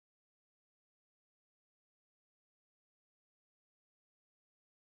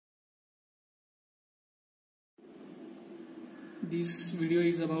This video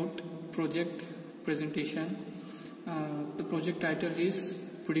is about project presentation. The project title is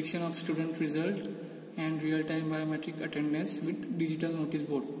Prediction of Student Result and Real-Time Biometric Attendance with Digital Notice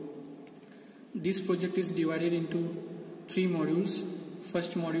Board. This project is divided into 3 modules.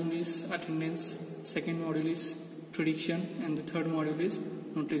 First module is attendance, second module is prediction, and the third module is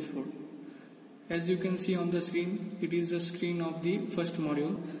notice board. As you can see on the screen, it is the screen of the first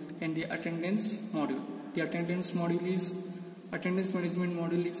module and the attendance module. The attendance management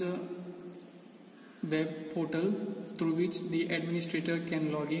module is a web portal through which the administrator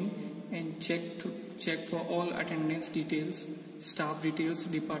can log in and check for all attendance details, staff details,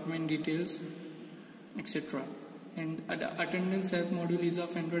 department details, etc. And the attendance app module is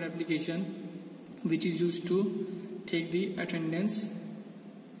of Android application which is used to take the attendance,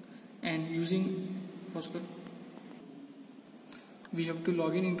 and we have to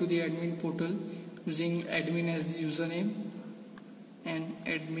log in into the admin portal using admin as the username and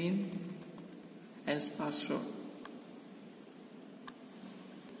admin as password.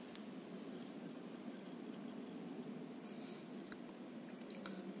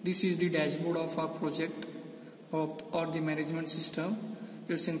 This is the dashboard of our project or the management system.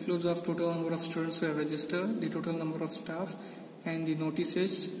 It includes of total number of students who have registered, the total number of staff, and the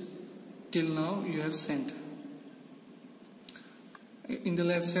notices till now you have sent. In the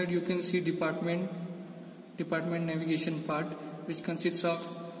left side you can see department navigation part, which consists of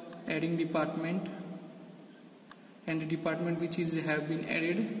adding department and the department which have been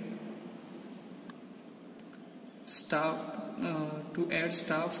added, staff to add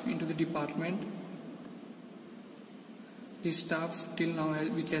staff into the department, the staff till now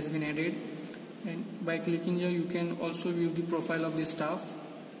which has been added, and by clicking here you can also view the profile of the staff.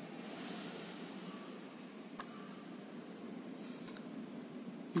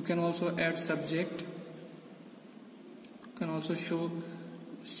 You can also add subject. You can also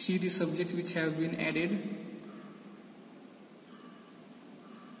see the subjects which have been added.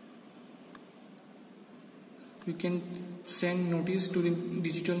 You can send notice to the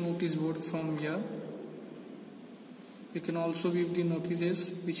digital notice board from here. You can also view the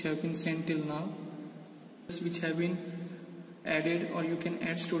notices which have been sent till now, which have been added, or you can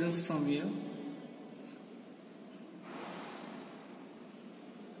add students from here.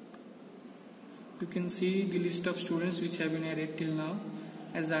 You can see the list of students which have been added till now,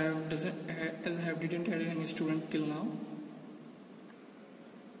 as I didn't add any student till now.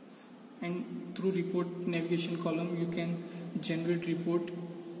 And through report navigation column you can generate report.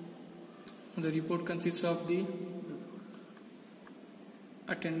 The report consists of the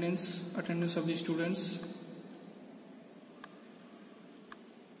attendance of the students,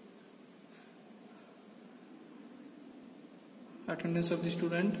 attendance of the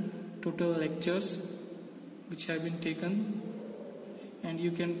student, total lectures which have been taken, and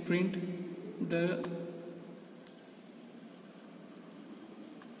you can print the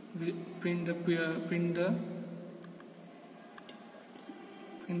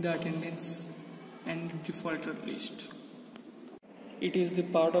attendance and defaulted list. It is the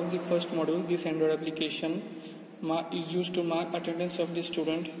part of the first module. This Android application is used to mark attendance of the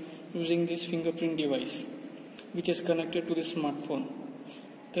student using this fingerprint device, which is connected to the smartphone.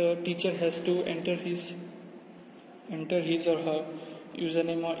 The teacher has to enter his or her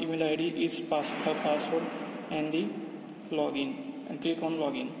username or email ID, her password, and the login, and click on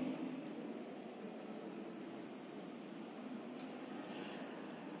login.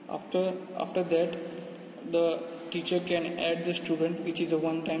 After that, the teacher can add the student, which is a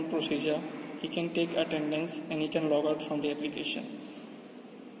one-time procedure. He can take attendance and he can log out from the application.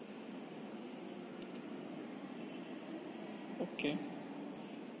 Okay.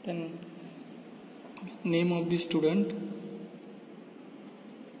 Then name of the student,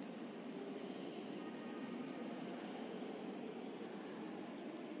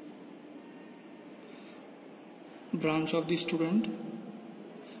 branch of the student,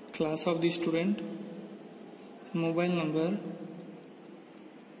 class of the student, mobile number,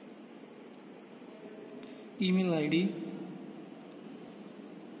 email ID,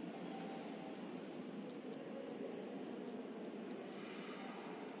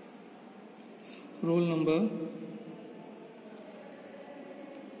 roll number,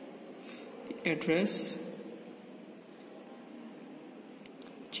 address,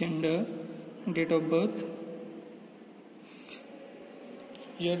 gender, date of birth.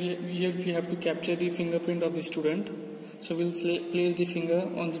 Here we have to capture the fingerprint of the student. So we'll place the finger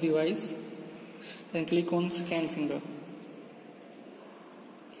on the device and click on scan finger.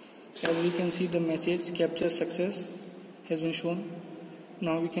 As we can see, the message capture success has been shown.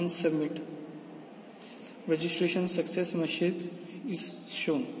 Now we can submit. registration success message is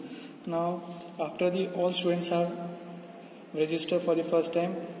shown. Now after all students are registered for the first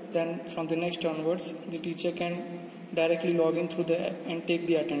time, then from the next onwards the teacher can directly log in through the app and take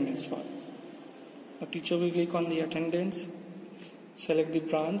the attendance file. The teacher will click on the attendance, select the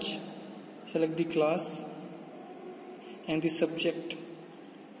branch, select the class and the subject,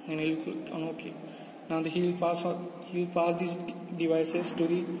 and he will click on OK. Now he will pass these devices to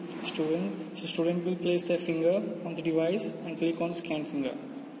the student. So student will place their finger on the device and click on scan finger.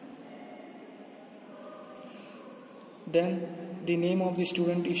 Then the name of the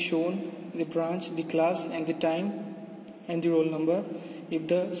student is shown, the branch, the class and the time and the roll number if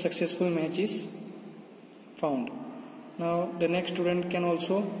the successful match is found. Now the next student can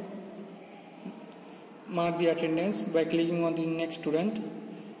also mark the attendance by clicking on the next student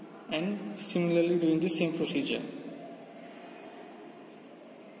and similarly doing the same procedure.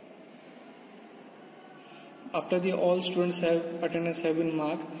 After all students attendance have been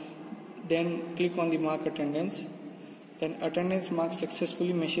marked, then click on the mark attendance. Then attendance marked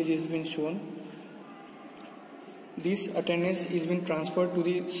successfully message is been shown. This attendance is been transferred to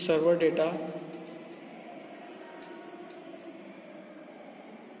the server data.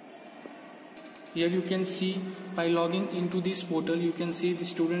 Here you can see, by logging into this portal, you can see the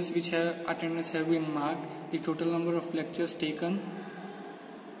students which have attendance have been marked, the total number of lectures taken.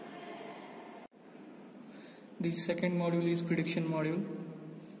 The second module is prediction module.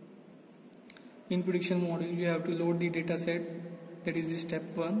 In prediction module, you have to load the data set, that is the step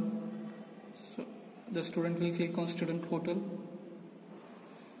 1. So the student will click on student portal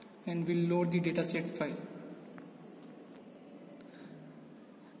and will load the data set file.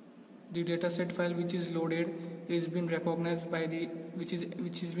 The dataset file which is loaded is been recognized by which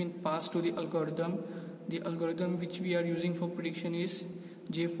is been passed to the algorithm. The algorithm which we are using for prediction is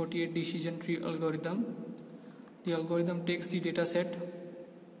J48 decision tree algorithm. The algorithm takes the dataset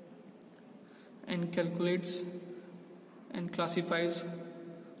and calculates and classifies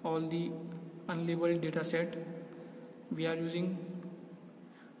all the unlabeled dataset. We are using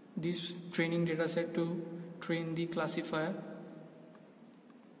this training dataset to train the classifier.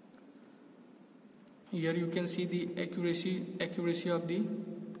 Here you can see the accuracy of the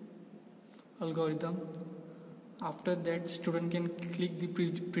algorithm. After that, student can click the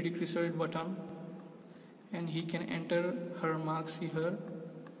predict result button and he can enter her marks here.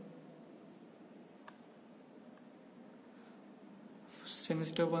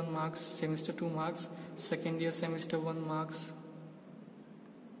 Semester 1 marks, semester 2 marks, second year semester 1 marks,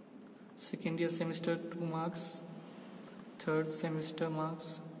 second year semester 2 marks, third semester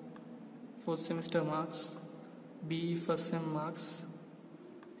marks, fourth semester marks, BE first sem marks,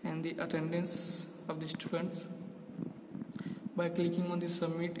 and the attendance of the students. By clicking on the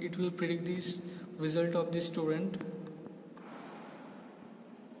submit, it will predict the result of the student.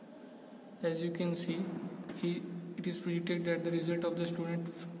 As you can see, it is predicted that the result of the student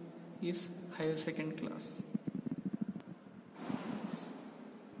is higher second class.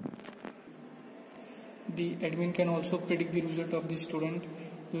 The admin can also predict the result of the student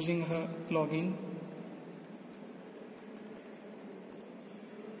using her login.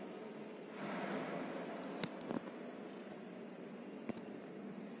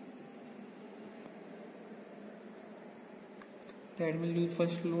 The admin will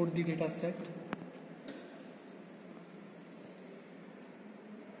first load the data set.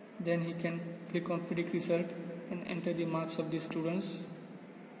 Then he can click on predict result and enter the marks of the students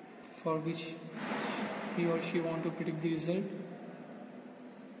for which he or she want to predict the result.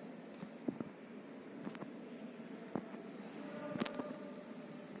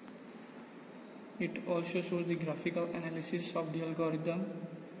 It also shows the graphical analysis of the algorithm,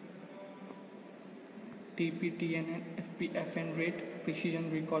 TP, TN and FN rate,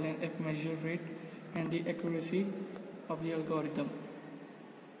 precision, recall and F measure rate, and the accuracy of the algorithm.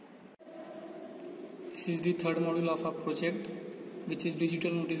 This is the third module of our project, which is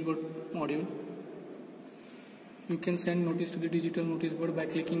digital notice board module. You can send notice to the digital notice board by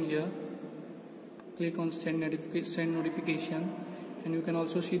clicking here. Click on send notification, and you can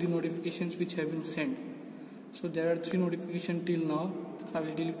also see the notifications which have been sent. So there are 3 notifications till now. I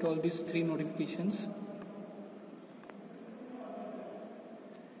will delete all these 3 notifications.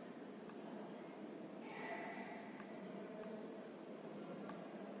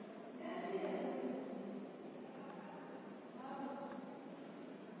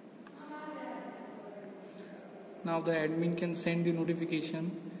 Now the admin can send the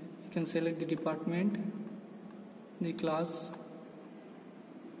notification. You can select the department, the class,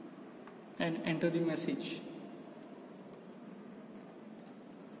 and enter the message.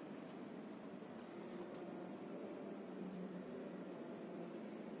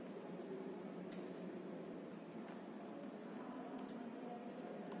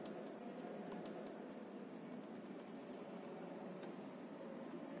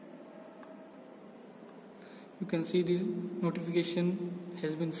 You can see the notification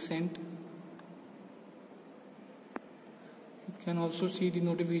has been sent. You can also see the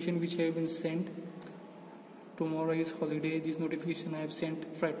notification which have been sent. Tomorrow is holiday. This notification I have sent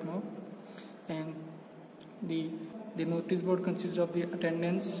right now. And the notice board consists of the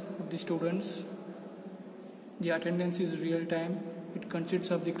attendance of the students. The attendance is real time. It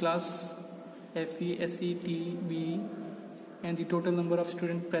consists of the class FE, SE, T, BE, and the total number of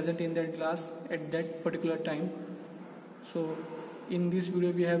students present in that class at that particular time. So in this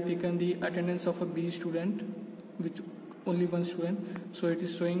video we have taken the attendance of a B student, which only one student. So it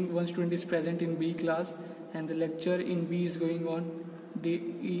is showing one student is present in B class and the lecture in B is going on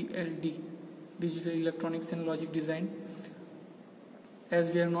DELD, Digital Electronics and Logic Design.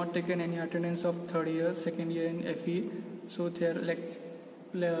 As we have not taken any attendance of third year, second year in FE, so their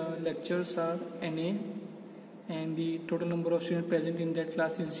lectures are NA and the total number of students present in that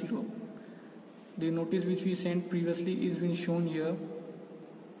class is 0. The notice which we sent previously is been shown here.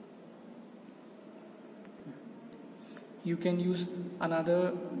 You can use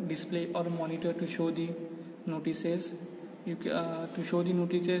another display or monitor to show the notices. To show the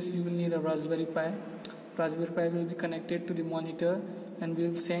notices you will need a Raspberry Pi. Raspberry Pi will be connected to the monitor and we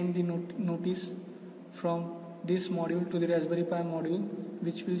will send the notice from this module to the Raspberry Pi module,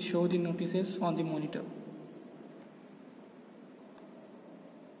 which will show the notices on the monitor.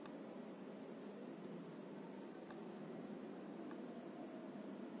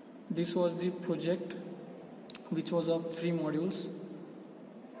 This was the project, which was of 3 modules.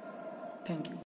 Thank you.